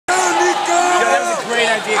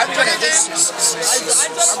idea. I'm gonna hit you.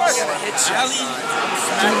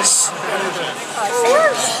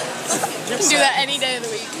 You can do that any day of the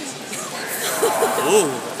week. Ooh.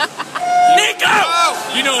 Nico!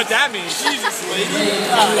 You know what that means. Jesus, lady.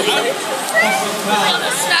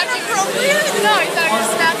 Snap you from here? No, he thought you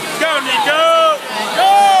snapped you. Go, Nico! Go!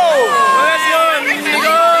 Let's go,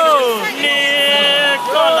 Nico!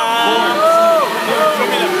 Nicola! Show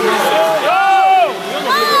me that first. Go!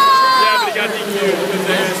 Yeah, but he got DQ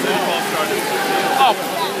because the ball started. Oh.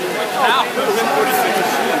 Now.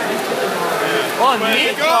 Oh,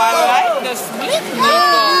 Nico, I like the split.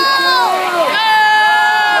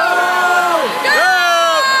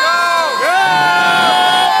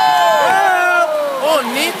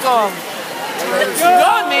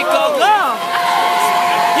 Go, Nico, go!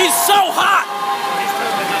 He's so hot!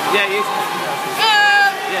 Yeah, he's...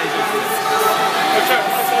 Yeah, he's...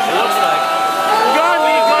 It looks like... Go,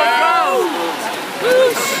 Nico, go!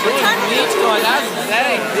 Nico, that's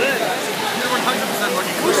very good. You're 100%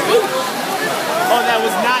 looking good. Oh, that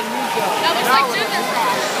was not Nico. That looks like Junior's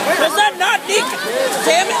rock. Was that not Nico?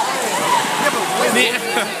 Damn it!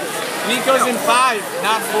 Nico's in 5,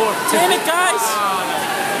 not 4. Damn it, guys!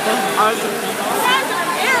 I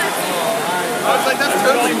was like, that's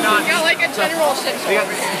totally not. You got like a general shit show over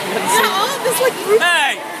here. Yeah, all of this like group.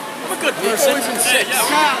 Hey! I'm a good person. Nico's in 6.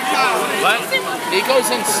 What? Nico's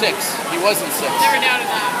in 6. He was in 6. Never doubted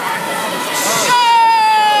that.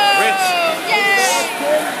 Rich. Yay!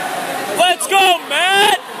 Let's go,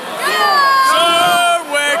 Matt!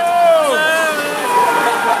 Warwick!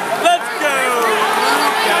 Let's go!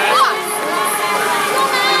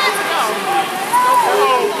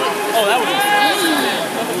 Oh, that was a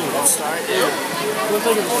start. Looks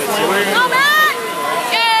like it was Go, Matt!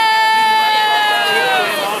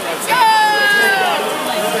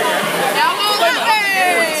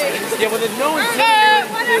 Yeah, well, there's no one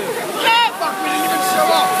Fuck, we didn't even show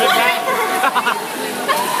up.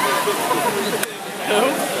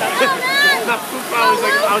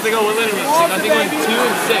 I was like, oh, we're letting him sing. I think we're 2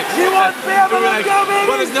 and 6. You want family? Let's go, baby!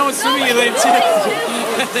 Well, there's no one swimming in lane 2.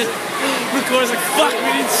 McCoy's like, fuck, we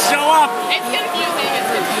didn't show up. It's confusing.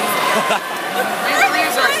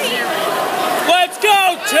 Let's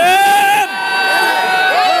go, Tim!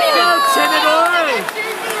 Let's go, Tim and Ori!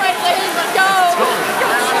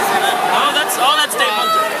 Oh, that's Dave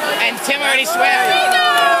Hunter. And Tim already swam.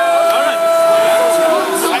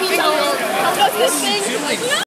 How does this thing?